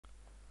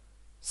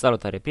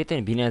Salutare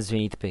prieteni, bine ați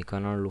venit pe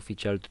canalul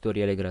oficial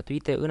Tutoriale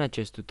Gratuite. În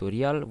acest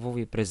tutorial vă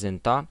voi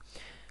prezenta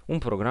un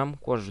program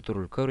cu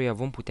ajutorul căruia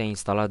vom putea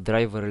instala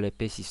driverele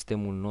pe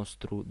sistemul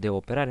nostru de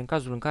operare în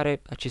cazul în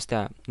care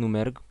acestea nu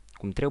merg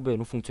cum trebuie,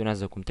 nu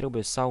funcționează cum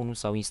trebuie sau nu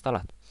s-au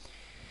instalat.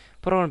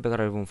 Programul pe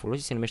care îl vom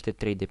folosi se numește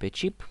 3D pe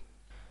chip.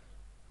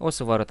 O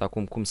să vă arăt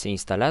acum cum se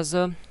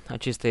instalează.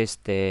 Acesta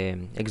este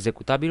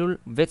executabilul.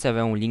 Veți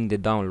avea un link de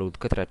download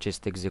către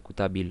acest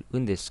executabil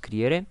în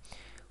descriere.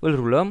 Îl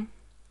rulăm.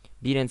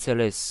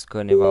 Bineînțeles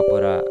că ne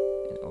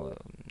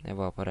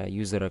va apărea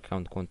User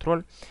Account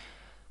Control.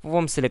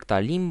 Vom selecta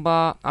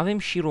limba. Avem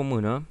și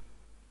română.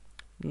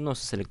 Nu o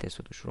să selectez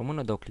totuși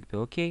română, dau click pe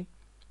OK.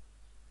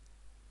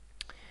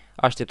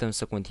 Așteptăm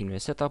să continue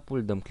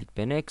setup-ul, dăm click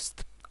pe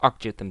Next.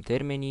 Acceptăm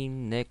termenii,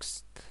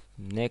 Next,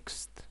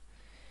 Next.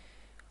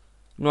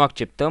 Nu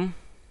acceptăm.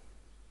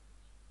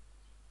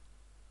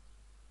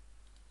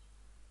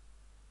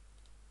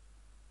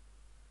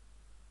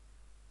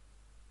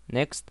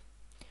 Next.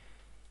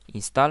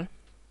 Install.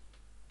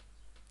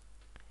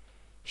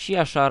 Și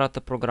așa arată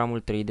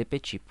programul 3D pe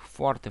chip.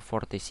 Foarte,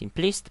 foarte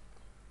simplist.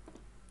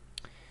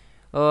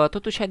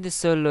 Totuși, haideți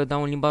să-l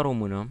dau în limba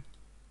română.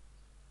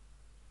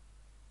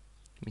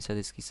 Mi s-a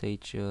deschis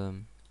aici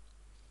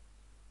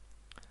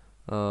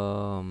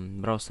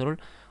browserul.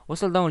 O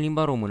să-l dau în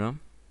limba română.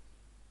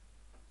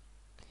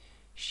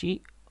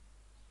 Și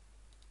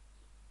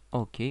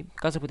ok,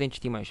 ca să putem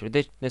citi mai ușor.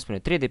 Deci ne spune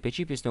 3D pe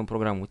chip este un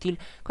program util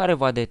care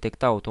va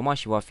detecta automat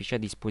și va afișa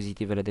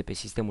dispozitivele de pe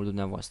sistemul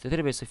dumneavoastră.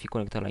 Trebuie să fii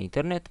conectat la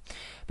internet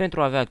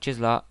pentru a avea acces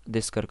la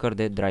descărcări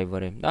de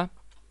drivere, da?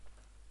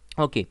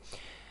 Ok.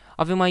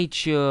 Avem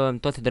aici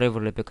toate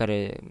driverele pe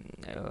care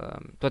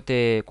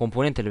toate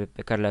componentele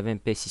pe care le avem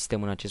pe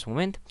sistem în acest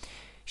moment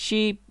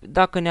și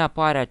dacă ne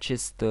apare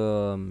acest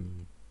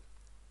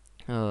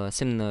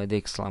semn de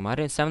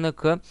exclamare, înseamnă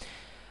că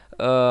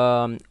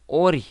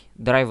ori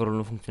driverul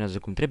nu funcționează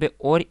cum trebuie,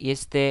 ori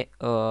este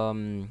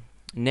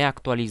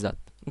neactualizat.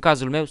 În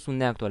cazul meu sunt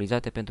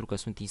neactualizate pentru că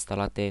sunt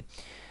instalate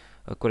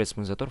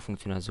corespunzător,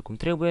 funcționează cum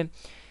trebuie.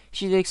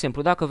 Și de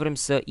exemplu, dacă vrem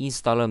să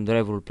instalăm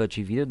driverul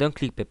plăcii video, dăm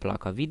click pe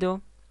placa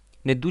video,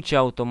 ne duce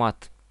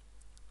automat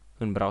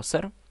în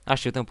browser,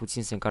 așteptăm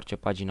puțin să încarce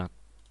pagina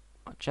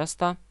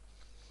aceasta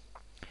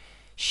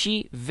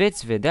și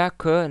veți vedea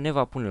că ne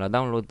va pune la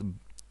download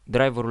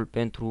driverul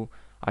pentru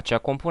acea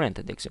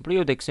componentă. De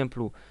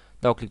exemplu,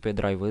 dau click pe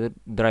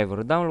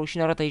driver download și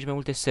ne arată aici mai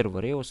multe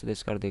servere. Eu o să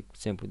descarc de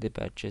exemplu de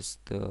pe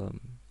acest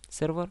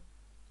server,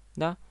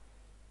 da?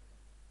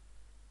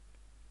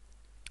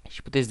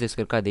 Și puteți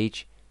descărca de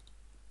aici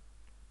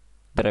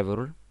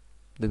driverul,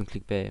 dând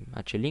click pe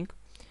acel link.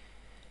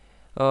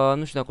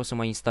 Nu știu dacă o să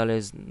mai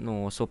instalez,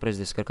 nu, o să opresc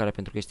descărcarea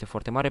pentru că este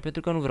foarte mare,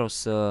 pentru că nu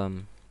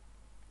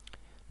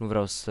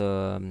vreau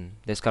să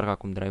descarc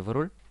acum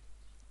driverul.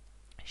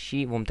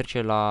 Și vom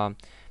trece la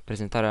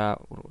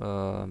prezentarea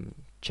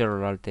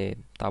celorlalte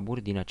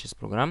taburi din acest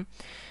program.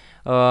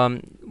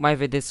 Mai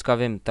vedeți că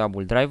avem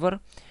tabul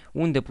driver,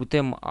 unde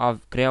putem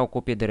crea o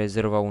copie de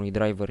rezervă a unui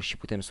driver și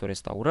putem să o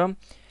restaurăm.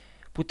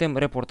 Putem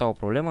reporta o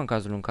problemă în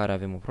cazul în care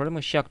avem o problemă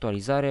și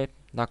actualizare,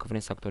 dacă vrem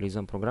să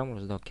actualizăm programul, o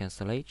să dau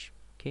cancel aici.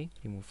 Ok,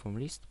 remove from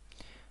list.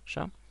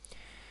 Așa.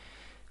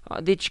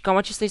 Deci cam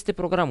acesta este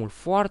programul,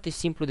 foarte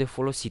simplu de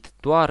folosit,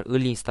 doar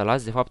îl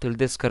instalați, de fapt îl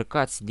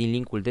descărcați din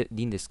linkul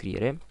din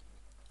descriere,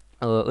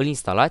 îl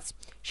instalați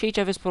și aici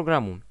aveți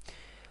programul.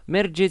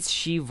 Mergeți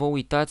și vă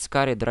uitați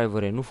care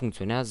drivere nu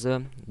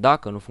funcționează,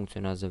 dacă nu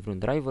funcționează vreun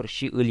driver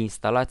și îl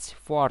instalați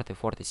foarte,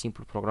 foarte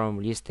simplu,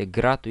 programul este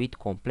gratuit,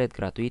 complet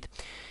gratuit,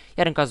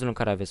 iar în cazul în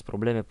care aveți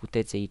probleme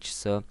puteți aici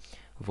să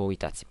vă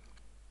uitați,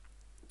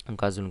 în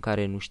cazul în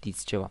care nu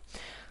știți ceva.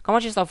 Cam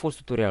acesta a fost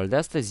tutorialul de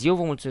astăzi, eu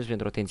vă mulțumesc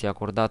pentru atenția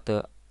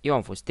acordată, eu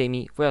am fost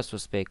Temi, voi ați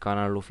fost pe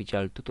canalul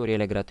oficial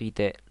Tutoriale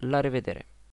Gratuite, la revedere!